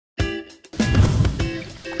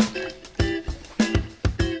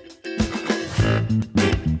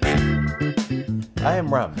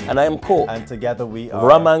I'm Rum. And I'm Koke. And together we are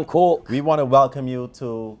Rum and Koke. We want to welcome you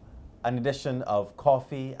to an edition of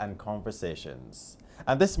Coffee and Conversations.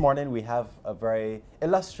 And this morning we have a very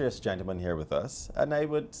illustrious gentleman here with us. And I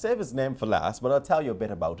would save his name for last, but I'll tell you a bit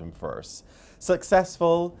about him first.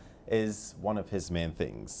 Successful is one of his main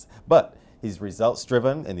things. But he's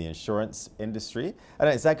results-driven in the insurance industry, an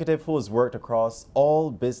executive who has worked across all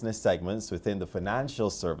business segments within the financial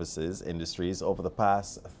services industries over the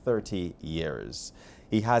past 30 years.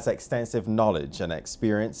 He has extensive knowledge and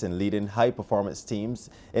experience in leading high-performance teams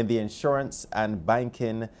in the insurance and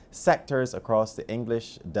banking sectors across the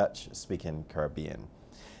English, Dutch-speaking Caribbean.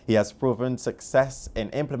 He has proven success in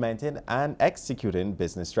implementing and executing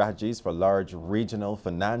business strategies for large regional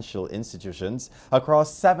financial institutions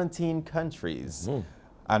across 17 countries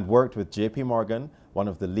and worked with JP Morgan, one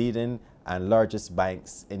of the leading and largest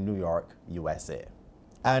banks in New York, USA.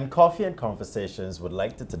 And Coffee and Conversations would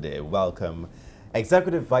like to today welcome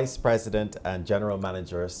Executive Vice President and General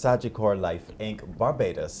Manager, Sagicor Life Inc,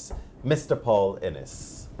 Barbados, Mr.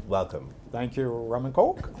 Inniss. Welcome. Thank you, Rum and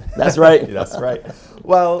Koke. That's right. That's right.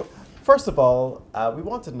 Well, first of all, we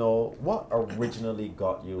want to know what originally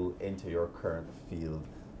got you into your current field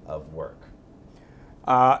of work?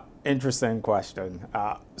 Interesting question.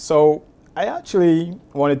 So I actually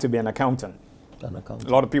wanted to be an accountant. An accountant.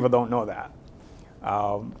 A lot of people don't know that.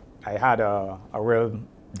 I had a real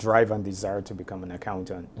drive and desire to become an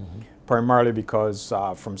accountant, primarily because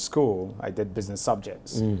from school I did business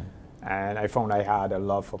subjects. And I found I had a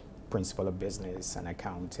love for principle of business and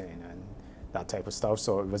accounting and that type of stuff.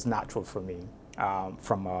 So it was natural for me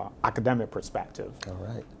from an academic perspective. All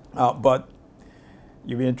right. But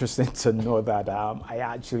you'd be interested to know that I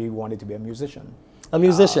actually wanted to be a musician. A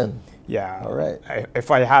musician? Yeah. All right. If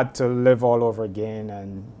I had to live all over again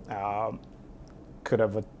and could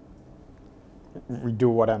have redo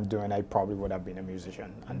what I'm doing, I probably would have been a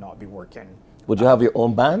musician and not be working. Would you have your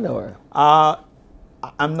own band or?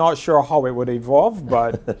 I'm not sure how it would evolve,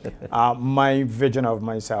 but my vision of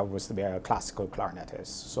myself was to be a classical clarinetist.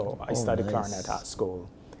 So I studied clarinet at school,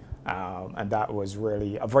 and that was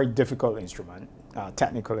really a very difficult instrument,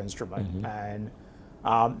 technical instrument. And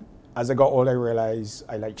as I got older, I realized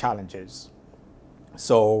I like challenges.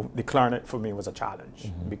 So the clarinet for me was a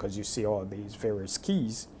challenge because you see all these various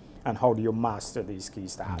keys, and how do you master these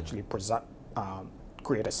keys to actually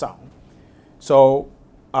create a sound? So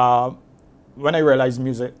when I realized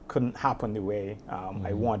music couldn't happen the way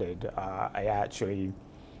I wanted, I actually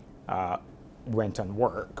went and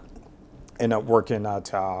worked. Ended up working at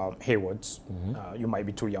Haywood's. You might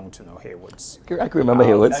be too young to know Haywood's. I can remember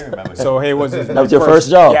Haywood's. I remember. So Haywood's is that was your first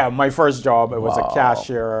job? Yeah, my first job. It was a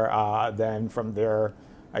cashier. Then from there,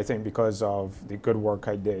 I think because of the good work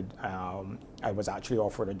I did, I was actually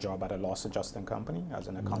offered a job at a loss adjusting company as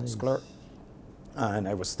an accounts clerk. And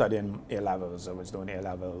I was studying A-levels. I was doing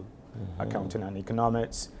A-level accounting and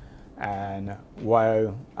economics. And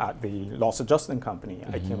while at the loss adjusting company,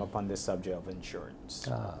 I came upon this subject of insurance.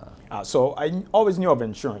 So I always knew of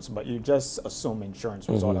insurance, but you just assume insurance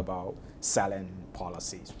was all about selling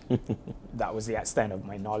policies. That was the extent of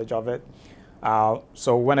my knowledge of it.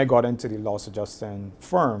 So when I got into the loss adjusting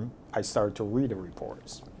firm, I started to read the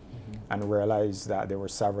reports and realized that there were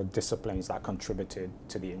several disciplines that contributed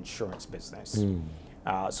to the insurance business.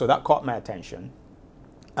 So that caught my attention.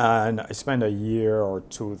 And I spent a year or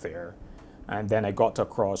two there. And then I got to a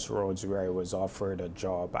crossroads where I was offered a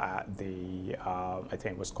job at the, I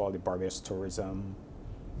think it was called the Barbados Tourism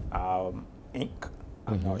Inc.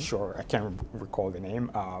 I'm not sure, I can't recall the name,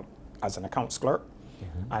 as an accounts clerk.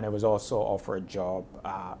 And I was also offered a job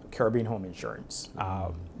at Caribbean Home Insurance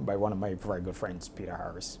by one of my very good friends, Peter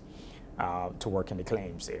Harris, to work in the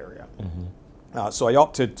claims area. So I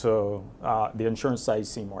opted to, the insurance side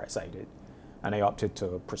seemed more excited, and I opted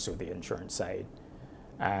to pursue the insurance side.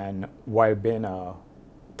 And while being a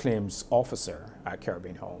claims officer at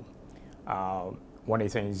Caribbean Home, one of the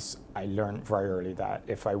things I learned very early that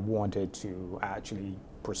if I wanted to actually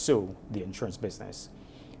pursue the insurance business,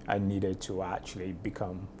 I needed to actually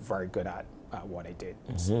become very good at what I did.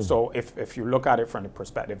 So if you look at it from the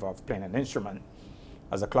perspective of playing an instrument,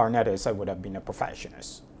 as a clarinetist, I would have been a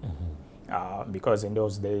perfectionist. Because in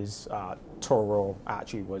those days, Toro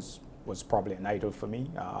actually was probably an idol for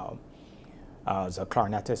me. As a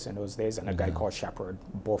clarinetist in those days, and a guy called Shepard,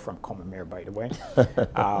 both from Commonmere, by the way.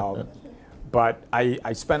 But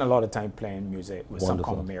I spent a lot of time playing music with some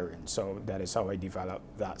Commonmerians, so that is how I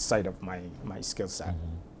developed that side of my skill set.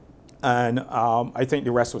 And I think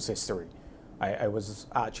the rest was history. I was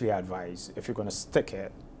actually advised, if you're going to stick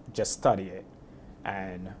it, just study it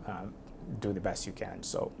and do the best you can.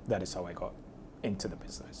 So that is how I got into the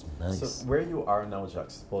business. Nice. So where you are now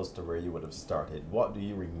juxtaposed to where you would have started, what do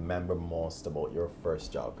you remember most about your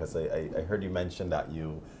first job? Because I heard you mention that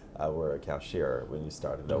you were a cashier when you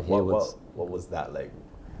started. What was that like?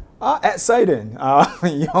 Exciting.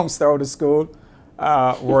 Youngster out of school,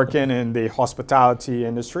 working in the hospitality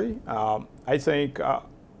industry. I think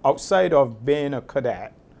outside of being a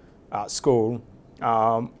cadet at school,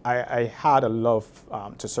 I had a love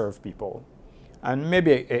to serve people. And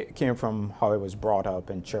maybe it came from how I was brought up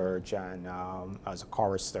in church and as a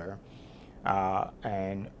chorister,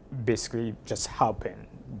 and basically just helping,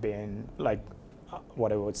 being like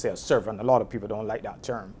what I would say a servant. A lot of people don't like that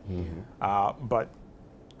term, but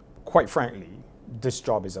quite frankly, this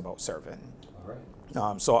job is about serving. All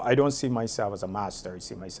right. So I don't see myself as a master. I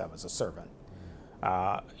see myself as a servant.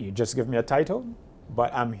 You just give me a title,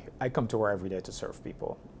 but I come to work every day to serve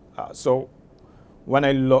people. So when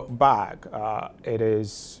I look back, it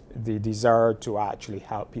is the desire to actually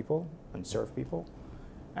help people and serve people.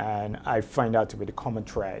 And I find that to be the common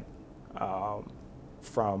thread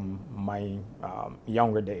from my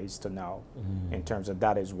younger days to now, in terms of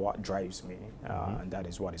that is what drives me, and that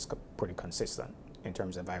is what is pretty consistent in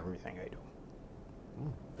terms of everything I do.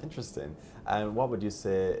 Interesting. And what would you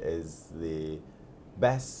say is the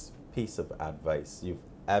best piece of advice you've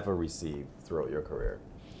ever received throughout your career?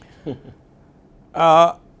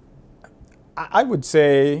 I would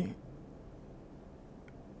say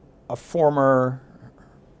a former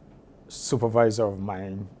supervisor of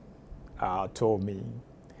mine told me,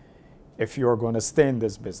 if you're going to stay in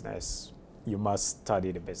this business, you must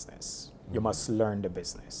study the business. You must learn the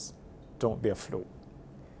business. Don't be a fluke.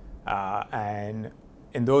 And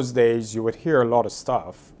in those days, you would hear a lot of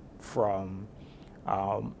stuff from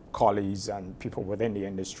colleagues and people within the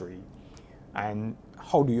industry. And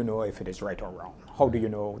how do you know if it is right or wrong? How do you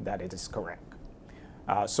know that it is correct?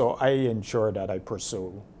 So I ensure that I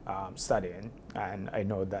pursue studying, and I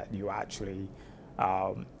know that you actually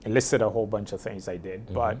listed a whole bunch of things I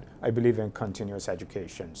did, but I believe in continuous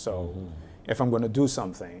education. So if I'm going to do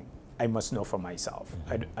something, I must know for myself.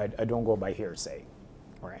 I don't go by hearsay,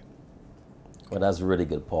 right? Well, that's really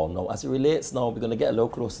good, Paul. Now, as it relates now, we're going to get a little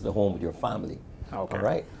closer to home with your family. Okay. All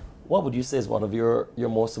right? What would you say is one of your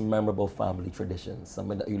most memorable family traditions,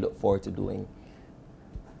 something that you look forward to doing?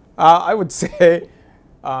 I would say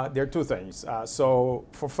there are two things. So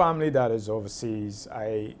for family that is overseas,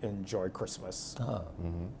 I enjoy Christmas.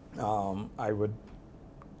 I would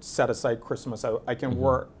set aside Christmas. I can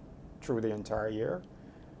work through the entire year,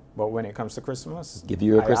 but when it comes to Christmas, Give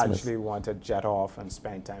you a Christmas. I actually want to jet off and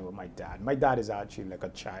spend time with my dad. My dad is actually like a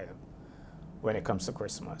child when it comes to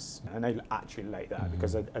Christmas, and I actually like that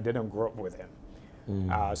because I didn't grow up with him.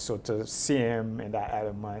 So to see him in that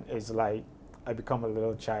element is like I become a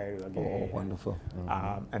little child again. Oh, wonderful.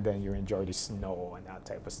 And then you enjoy the snow and that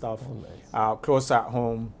type of stuff. Oh, nice. Close at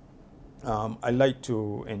home, I like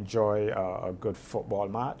to enjoy a good football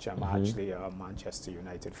match. I'm actually a Manchester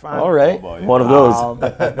United fan. All right. Oh, boy. One of those.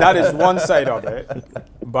 That is one side of it.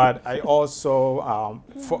 But I also,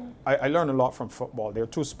 I learn a lot from football. There are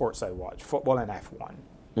two sports I watch, football and F1.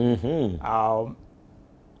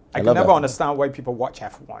 I can never understand why people watch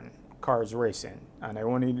F1, cars racing. And I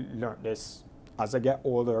only learned this as I get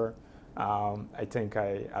older. I think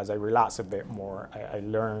as I relax a bit more, I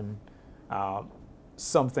learn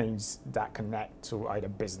some things that connect to either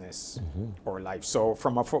business or life. So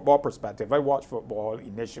from a football perspective, I watched football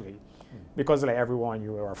initially because like everyone,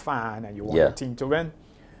 you are a fan and you want your team to win.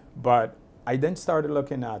 But I then started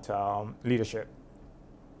looking at leadership.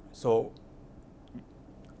 So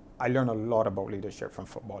I learned a lot about leadership from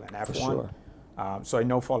football and F1. For sure. So I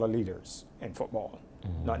now follow leaders in football,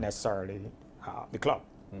 not necessarily the club.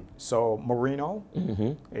 So Marino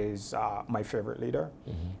is my favorite leader.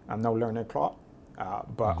 I'm now learning Klopp.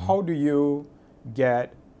 But how do you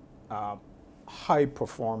get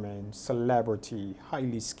high-performing, celebrity,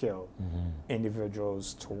 highly skilled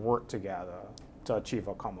individuals to work together to achieve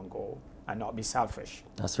a common goal and not be selfish?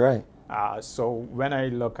 That's right. So when I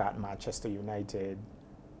look at Manchester United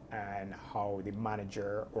and how the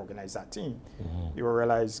manager organized that team, you will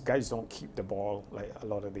realize guys don't keep the ball like a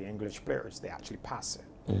lot of the English players. They actually pass it.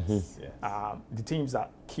 The teams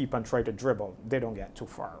that keep and try to dribble, they don't get too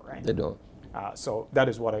far, right? They don't. So that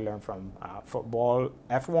is what I learned from football.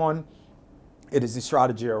 F1, it is the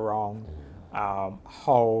strategy around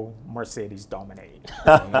how Mercedes dominate.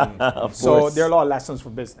 So there are a lot of lessons for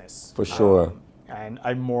business. For sure. And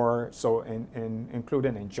I'm more so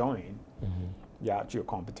including enjoying your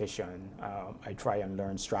competition. I try and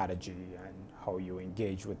learn strategy and how you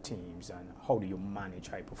engage with teams and how do you manage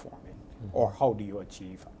high performing or how do you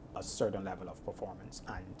achieve a certain level of performance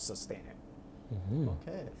and sustain it.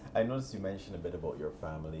 Okay. I noticed you mentioned a bit about your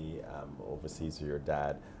family overseas with your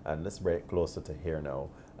dad, and let's break closer to here now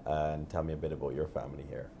and tell me a bit about your family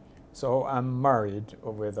here. So I'm married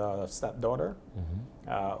with a stepdaughter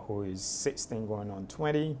who is 16 going on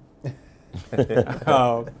 20.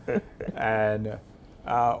 And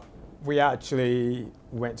we actually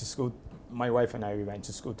went to school, my wife and I, we went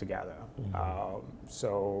to school together.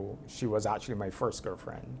 So she was actually my first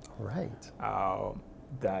girlfriend. Right.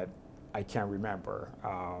 That I can remember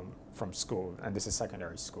from school, and this is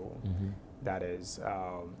secondary school, that is.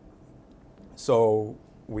 So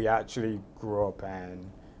we actually grew up, and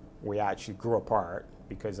we actually grew apart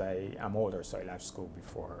because I'm older, so I left school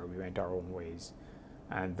before. We went our own ways.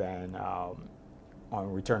 And then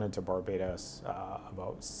on returning to Barbados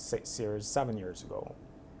about 7 years ago,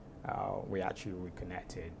 we actually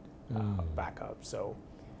reconnected back up. So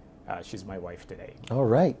she's my wife today. All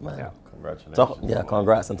right, man. Yeah. Congratulations.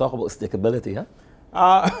 Congrats. And talk about stickability, huh?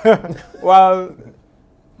 Well,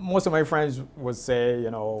 most of my friends would say,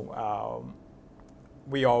 you know,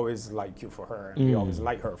 we always like you for her, and we always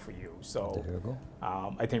like her for you. So There you go.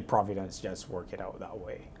 I think Providence just worked it out that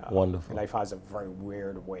way. Wonderful. Life has a very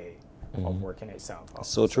weird way of working itself out.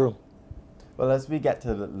 So true. Well, as we get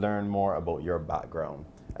to learn more about your background,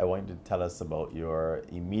 I want you to tell us about your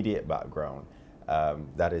immediate background.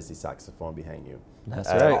 That is the saxophone behind you. That's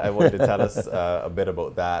right. I want you to tell us a bit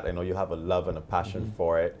about that. I know you have a love and a passion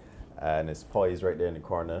for it, and it's poised right there in the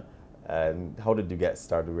corner. And how did you get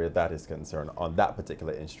started where that is concerned on that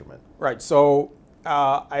particular instrument? Right. So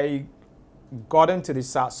I got into the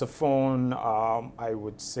saxophone, I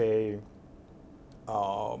would say,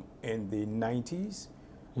 in the 90s.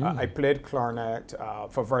 I played clarinet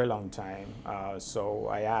for a very long time. So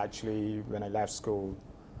I actually, when I left school,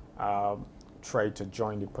 tried to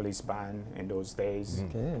join the police band in those days.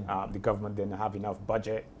 Okay. The government didn't have enough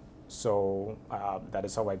budget. So that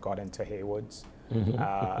is how I got into Haywood's.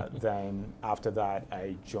 Then after that,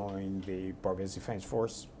 I joined the Barbados Defense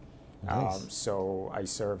Force. Nice. So I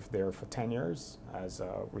served there for 10 years as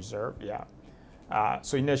a reserve, yeah.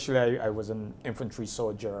 So initially I was an infantry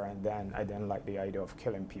soldier, and then I didn't like the idea of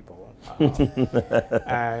killing people.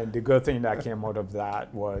 And the good thing that came out of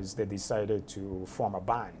that was they decided to form a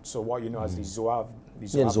band. So what you know as the Zouave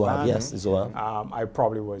band, Yes, the Zouave. I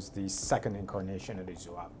probably was the second incarnation of the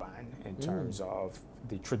Zouave band in terms of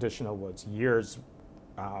the traditional was years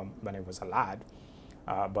when I was a lad.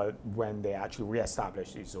 But when they actually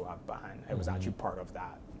reestablished the Zouave band, I was actually part of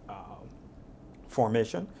that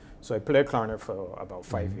formation. So I played clarinet for about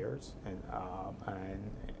 5 years, and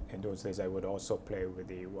in those days I would also play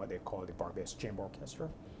with what they call the Barbados Chamber Orchestra,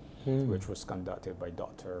 which was conducted by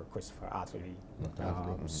Dr. Christopher Atherley.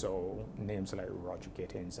 So names like Roger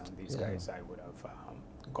Gittins and these guys, I would have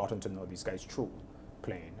gotten to know these guys through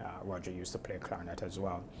playing. Roger used to play clarinet as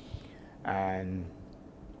well. And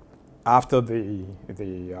after the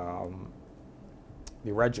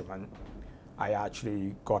regiment, I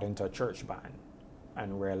actually got into a church band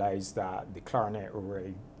and realized that the clarinet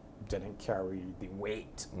really didn't carry the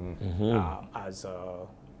weight as a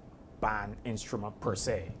band instrument per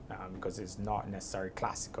se, because it's not necessarily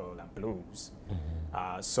classical and blues.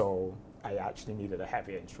 So I actually needed a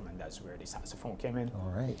heavy instrument. That's where the saxophone came in.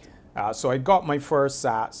 All right. So I got my first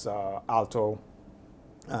sax, alto,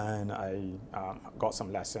 and I got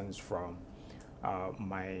some lessons from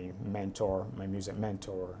my mentor. My music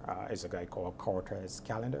mentor is a guy called Cortez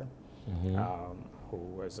Callender, who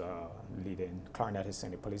was a leading clarinetist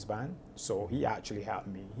in the police band. So he actually helped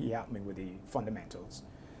me. He helped me with the fundamentals.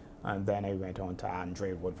 And then I went on to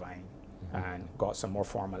Andre Woodvine and got some more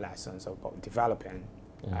formal lessons about developing.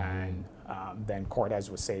 And then Cortez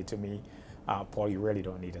would say to me, Paul, you really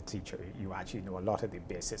don't need a teacher. You actually know a lot of the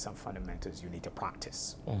basics and fundamentals. You need to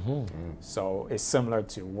practice. So it's similar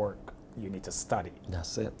to work. You need to study.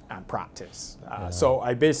 That's it. And practice. So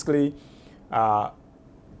I basically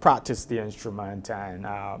practiced the instrument, and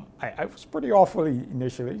I was pretty awful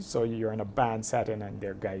initially. So you're in a band setting, and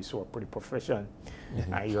there are guys who are pretty proficient.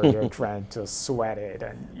 You're trying to sweat it,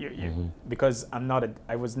 and because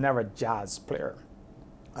I was never a jazz player.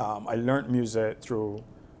 I learned music through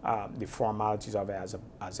the formalities of it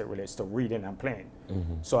as it relates to reading and playing.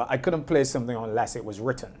 So I couldn't play something unless it was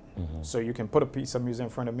written. So you can put a piece of music in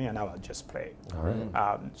front of me and I will just play. All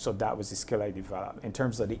right. So that was the skill I developed. In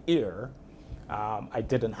terms of the ear, I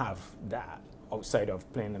didn't have that outside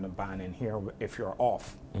of playing in a band and hear if you're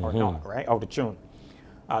off or not, right, out of tune.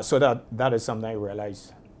 So that is something I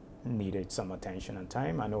realized needed some attention and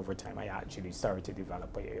time, and over time I actually started to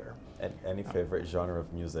develop an ear. And any favorite genre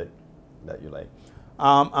of music that you like?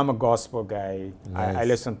 I'm a gospel guy. Nice. I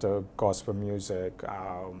listen to gospel music.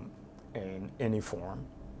 in any form.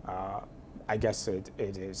 I guess it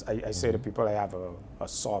is. I say to people I have a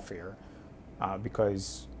soft ear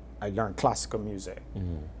because I learned classical music.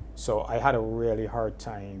 So I had a really hard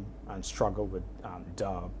time and struggle with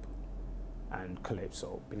dub and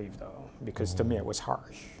calypso, believe it or not, because to me it was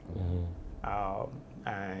harsh.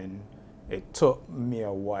 And it took me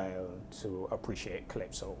a while to appreciate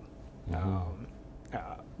calypso.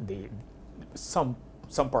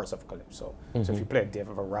 Some parts of calypso. So if you play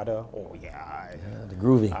David Verrata, oh yeah, the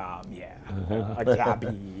groovy. A Gabby,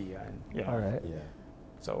 and you know. All right. Yeah.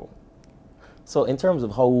 So in terms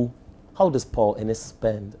of how does Paul Inniss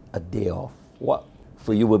spend a day off? What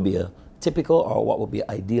for you would be a typical, or what would be an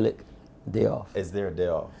idyllic day off? Is there a day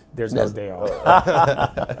off? There's no day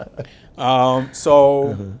off.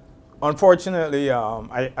 Unfortunately,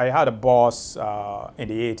 I had a boss in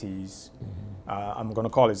the 80s. I'm going to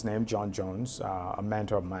call his name John Jones, a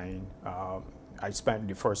mentor of mine. I spent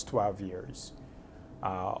the first 12 years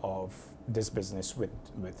of this business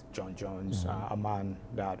with John Jones, a man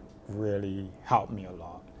that really helped me a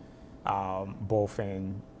lot, both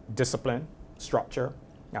in discipline, structure.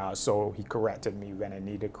 So he corrected me when I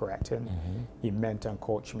needed correcting. He mentored and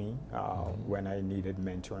coached me when I needed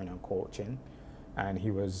mentoring and coaching. And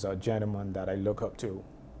he was a gentleman that I look up to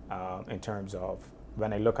in terms of,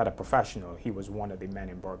 when I look at a professional, he was one of the men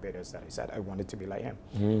in Barbados that I said I wanted to be like him.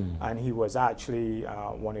 And he was actually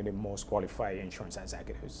one of the most qualified insurance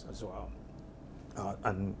executives as well.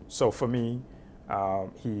 And so for me,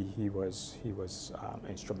 he was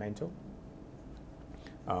instrumental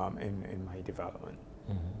in my development.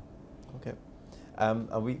 Okay. And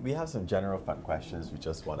we have some general fun questions we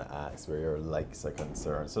just want to ask where your likes are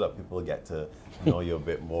concerned, so that people get to know you a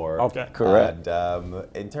bit more. Okay. Correct. And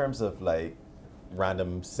in terms of like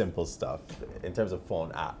random simple stuff, in terms of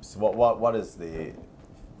phone apps, what is the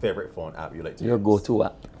favorite phone app you like to Your use? go-to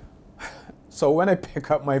app. So when I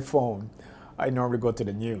pick up my phone, I normally go to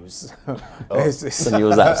the news. The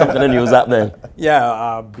news app. Some kind of news app then.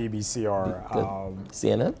 Yeah, BBC or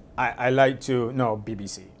CNN? I like to, no,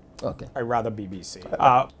 BBC. Okay. I rather BBC.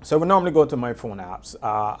 So we normally go to my phone apps.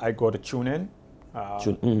 I go to TuneIn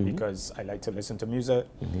because I like to listen to music.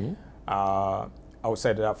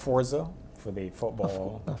 Outside of that, Forza for the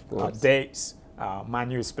football dates.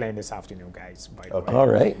 Man U is playing this afternoon, guys, by the way. All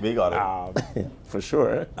right. We got it. For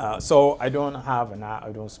sure. So I don't have an app.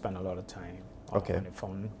 I don't spend a lot of time on the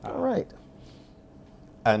phone. All right.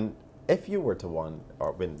 And if you were to win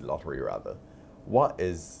the lottery rather, what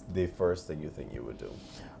is the first thing you think you would do?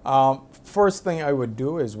 First thing I would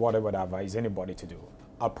do is what I would advise anybody to do.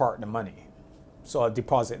 I'll park the money. So I'll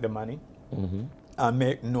deposit the money and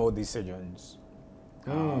make no decisions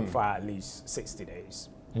for at least 60 days.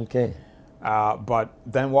 Okay. But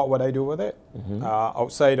then what would I do with it?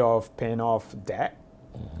 Outside of paying off debt,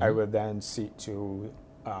 I would then seek to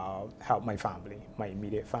help my family, my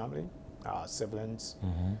immediate family, siblings,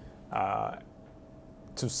 to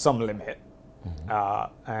some limit.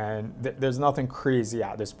 And there's nothing crazy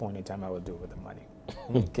at this point in time I would do with the money.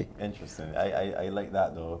 Okay. Interesting. I like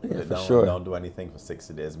that though. Yeah, for sure. Don't do anything for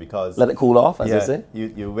 60 days because let it cool off, as they say.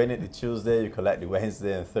 You win it the Tuesday, you collect the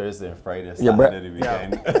Wednesday and Thursday and Friday, Yeah, Saturday the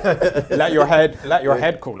weekend. Let your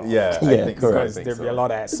head cool off. Yeah, I think so. Because there'll be a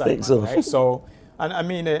lot of excitement, right? So, and I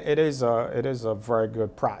mean, it is a very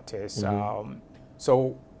good practice.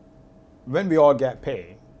 So, when we all get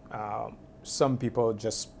paid, some people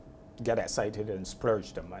just get excited and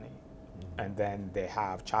splurge the money. And then they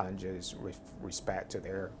have challenges with respect to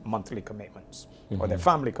their monthly commitments or their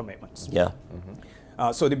family commitments. Yeah.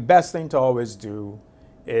 So the best thing to always do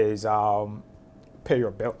is pay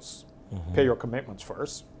your bills, pay your commitments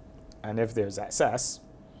first. And if there's excess,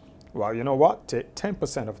 well, you know what? Take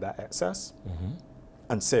 10% of that excess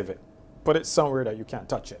and save it. Put it somewhere that you can't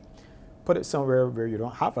touch it. Put it somewhere where you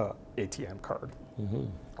don't have a ATM card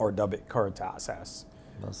or debit card to access.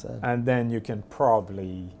 Well said. And then you can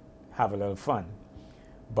probably have a little fun.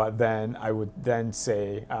 But then I would then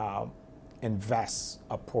say invest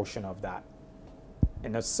a portion of that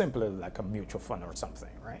in a simpler, like a mutual fund or something,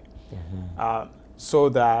 right? So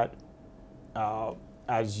that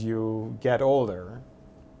as you get older,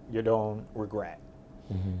 you don't regret.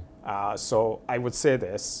 So I would say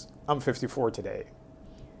this, I'm 54 today.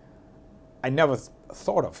 I never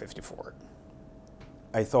thought of 54.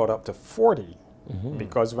 I thought up to 40.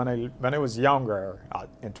 Because when I was younger,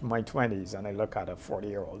 into my 20s, and I look at a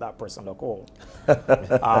 40-year-old, that person look old.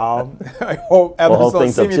 I hope others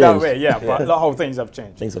don't see me that way. Yeah, but how things have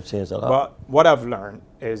changed. Things have changed a lot. But what I've learned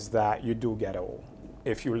is that you do get old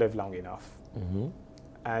if you live long enough.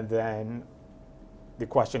 And then the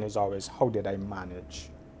question is always, how did I manage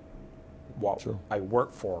what True. I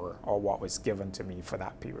worked for or what was given to me for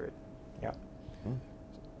that period. Yeah.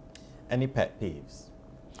 Any pet peeves?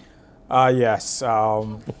 Yes.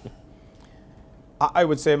 I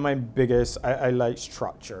would say my biggest, I like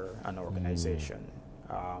structure and organization.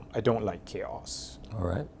 I don't like chaos. All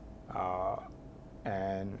right.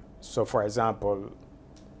 And so, for example,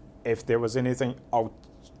 if there was anything out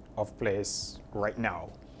of place right now,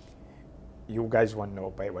 you guys wouldn't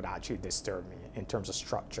know, but it would actually disturb me in terms of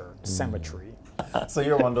structure, symmetry. So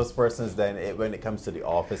you're one of those persons then, when it comes to the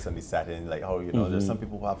office and the setting, like, oh, you know, there's some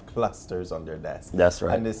people who have clusters on their desk. That's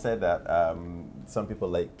right. And they said that some people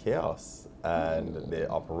like chaos and they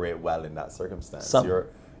operate well in that circumstance.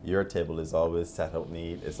 Your table is always set out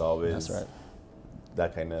neat. It's always That's right.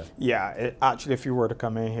 that kind of... Yeah, actually, if you were to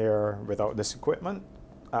come in here without this equipment,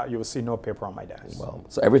 you will see no paper on my desk. Well,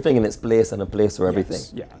 so everything in its place and a place for everything.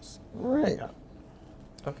 Yes. Right. Yeah.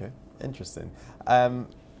 Okay, interesting. And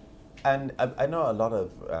I know a lot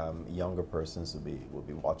of younger persons will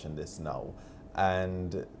be watching this now.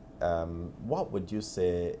 And what would you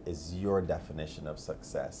say is your definition of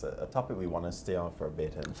success? A topic we want to stay on for a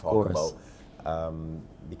bit and talk about,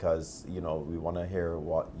 because you know we want to hear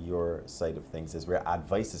what your side of things is, where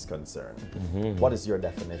advice is concerned. What is your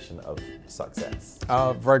definition of success?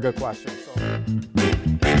 Very good question.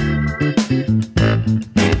 So